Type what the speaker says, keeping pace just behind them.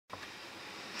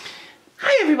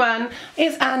Everyone,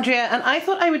 it's Andrea, and I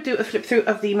thought I would do a flip through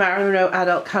of the Marilyn Monroe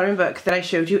adult colouring book that I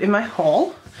showed you in my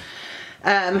haul.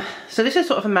 So this is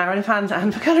sort of for Marilyn fans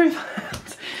and for colouring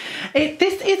fans.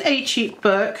 This is a cheap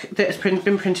book that has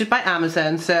been printed by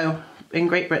Amazon, so in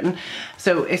Great Britain.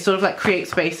 So it's sort of like Create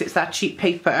Space, it's that cheap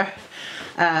paper.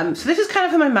 So this is kind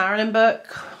of for my Marilyn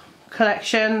book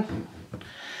collection.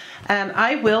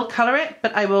 I will colour it,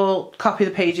 but I will copy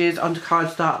the pages onto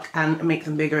cardstock and make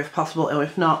them bigger if possible, or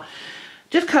if not,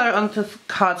 just colour it onto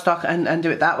cardstock and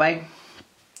do it that way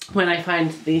when I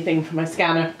find the thing for my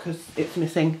scanner, because it's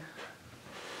missing.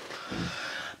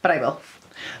 But I will.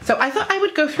 So I thought I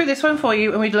would go through this one for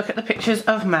you and we'd look at the pictures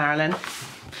of Marilyn.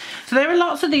 So there are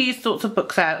lots of these sorts of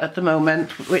books out at the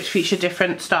moment which feature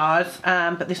different stars,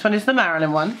 but this one is the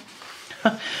Marilyn one.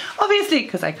 Obviously,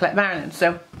 because I collect Marilyn.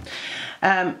 So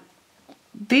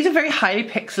these are very highly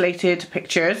pixelated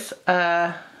pictures,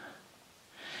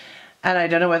 and I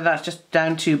don't know whether that's just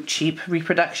down to cheap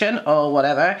reproduction or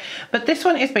whatever, but this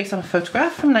one is based on a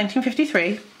photograph from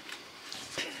 1953.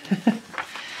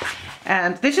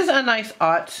 And this is a nice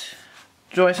art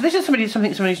drawing. So this is something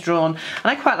somebody's drawn, and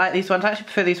I quite like these ones. I actually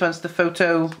prefer these ones to the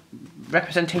photo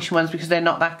representation ones because they're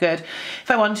not that good.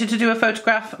 If I wanted to do a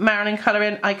photograph Marilyn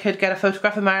colouring, I could get a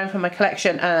photograph of Marilyn from my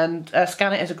collection and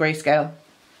scan it as a grayscale.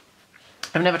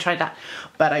 I've never tried that,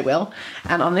 but I will.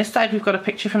 And on this side we've got a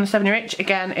picture from the 7-Year Itch.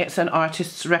 Again, it's an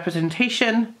artist's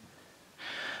representation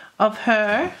of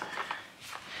her.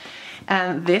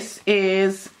 And this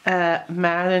is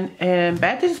Marilyn in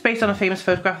bed. This is based on a famous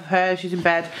photograph of her. She's in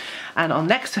bed, and on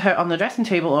next to her on the dressing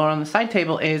table or on the side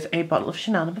table is a bottle of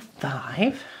Chanel No.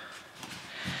 5.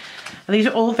 And these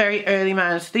are all very early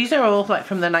Marilyn. These are all like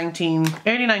from the early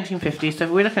 1950s.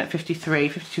 So we're looking at 53,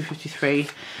 52, 53,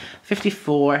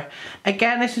 54.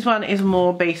 Again, this one is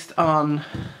more based on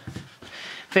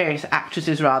various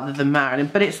actresses rather than Marilyn,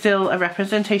 but it's still a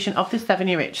representation of the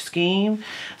 7-Year Itch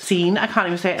scene. I can't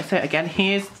even say it. So again,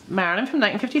 here's Marilyn from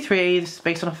 1953. This is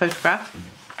based on a photograph.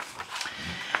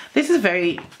 This is a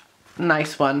very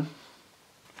nice one.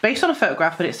 Based on a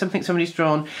photograph, but it's something somebody's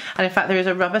drawn. And in fact, there is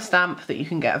a rubber stamp that you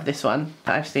can get of this one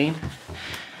that I've seen.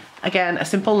 Again, a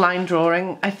simple line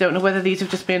drawing. I don't know whether these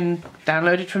have just been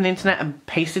downloaded from the internet and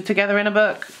pasted together in a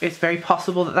book. It's very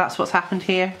possible that that's what's happened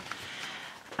here.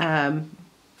 And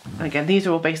again, these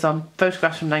are all based on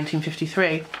photographs from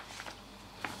 1953.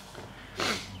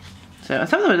 So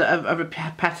some of them are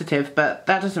repetitive, but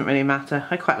that doesn't really matter.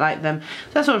 I quite like them.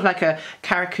 So that's sort of like a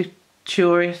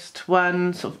caricaturist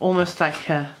one, sort of almost like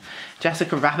a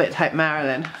Jessica Rabbit type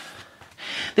Marilyn.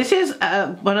 This is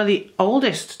one of the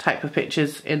oldest type of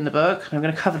pictures in the book. I'm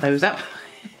going to cover those up.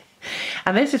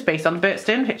 And this is based on the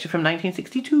Burstyn picture from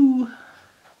 1962.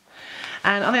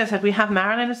 And on the other side we have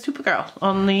Marilyn as Supergirl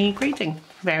on the greeting.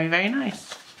 Very, very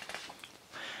nice.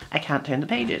 I can't turn the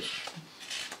pages.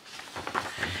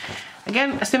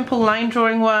 Again, a simple line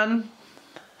drawing one.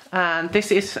 And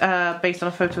this is based on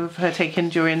a photo of her taken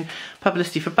during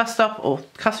publicity for Bus Stop, or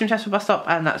costume test for Bus Stop,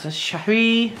 and that's a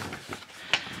Cherie.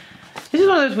 This is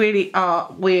one of those really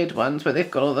weird ones where they've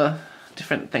got all the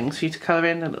different things for you to colour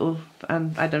in,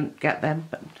 and I don't get them,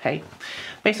 but hey.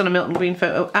 Based on a Milton Green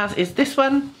photo, as is this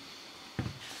one.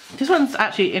 This one's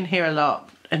actually in here a lot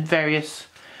in various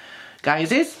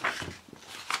guises.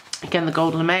 Again, the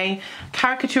Gold Lame,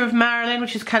 caricature of Marilyn,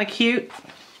 which is kind of cute.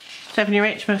 7-Year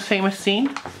Itch, most famous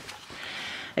scene.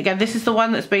 Again, this is the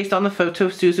one that's based on the photo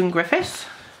of Susan Griffiths.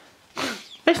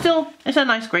 But still, it's a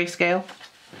nice grayscale.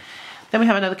 Then we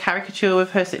have another caricature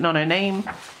of her sitting on her name.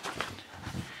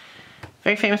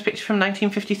 Very famous picture from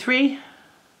 1953.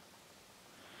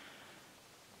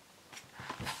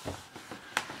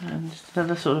 And just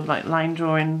another sort of like line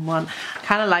drawing one. I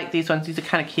kind of like these ones. These are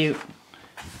kind of cute.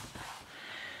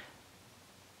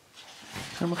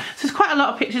 So there's quite a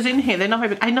lot of pictures in here. They're not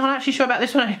very big. I'm not actually sure about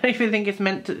this one. I don't even think it's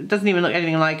meant to, it doesn't even look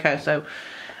anything like her. So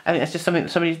I think it's just something that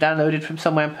somebody's downloaded from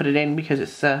somewhere and put it in because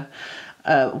it's a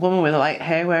woman with light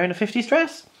hair wearing a 50s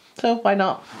dress. So why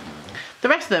not? The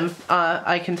rest of them,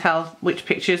 I can tell which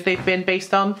pictures they've been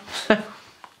based on.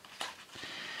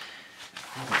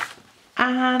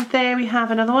 And there we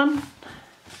have another one.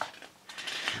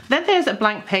 Then there's a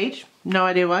blank page. No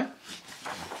idea why.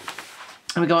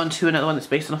 And we go on to another one that's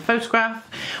based on a photograph.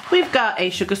 We've got a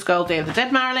Sugar Skull Day of the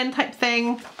Dead Marilyn type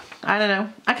thing. I don't know.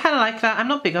 I kind of like that. I'm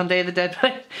not big on Day of the Dead,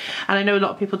 and I know a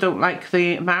lot of people don't like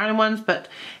the Marilyn ones, but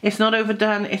it's not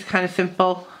overdone. It's kind of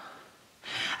simple.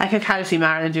 I could kind of see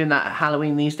Marilyn doing that at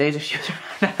Halloween these days if she was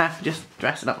around, just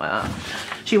dressing up like that.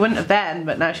 She wouldn't have then,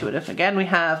 but now she would have. Again, we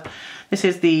have, this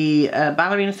is the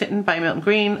Ballerina Sitting by Milton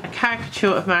Green, a caricature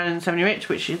of Marilyn 7-Year Itch,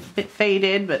 which is a bit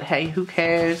faded, but hey, who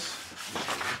cares?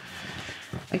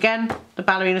 Again, The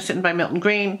Ballerina Sitting by Milton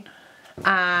Green.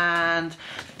 And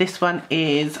this one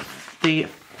is the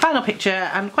final picture,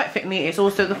 and quite fittingly it's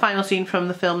also the final scene from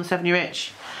the film The 70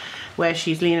 Rich, where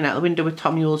she's leaning out the window with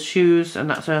Tom Yule's shoes, and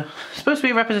that's supposed to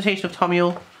be a representation of Tom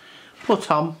Yule. Poor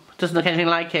Tom, doesn't look anything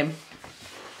like him.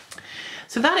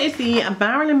 So that is the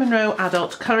Marilyn Monroe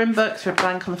adult colouring book. So a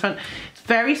blank on the front. It's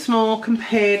very small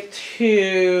compared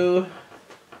to,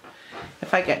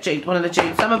 if I get one of the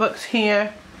Jane Summer books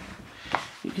here,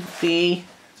 you can see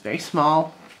it's very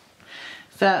small.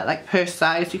 It's like purse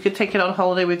size. You could take it on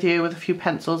holiday with you with a few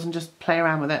pencils and just play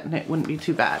around with it, and it wouldn't be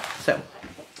too bad. So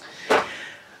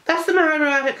that's the Marilyn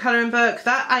Monroe adult colouring book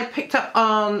that I picked up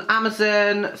on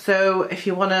Amazon. So if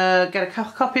you want to get a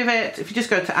copy of it, if you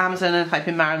just go to Amazon and type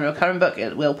in Marilyn Monroe colouring book,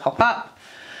 it will pop up.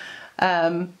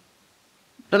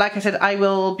 But like I said, I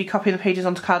will be copying the pages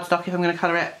onto cardstock if I'm going to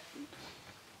colour it,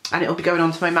 and it will be going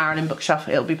onto my Marilyn bookshelf.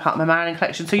 It will be part of my Marilyn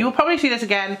collection. So you will probably see this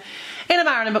again in a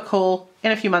Marilyn book haul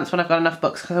in a few months when I've got enough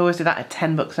books, because I always do that at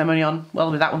 10 books. I'm only on,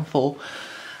 well, with that one 4.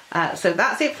 So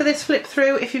that's it for this flip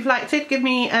through. If you've liked it, give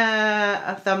me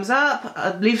a thumbs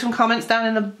up. Leave some comments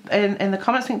down in the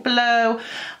comments link below.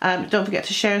 Don't forget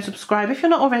to share and subscribe if you're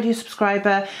not already a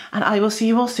subscriber, and I will see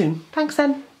you all soon. Thanks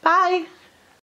then. Bye.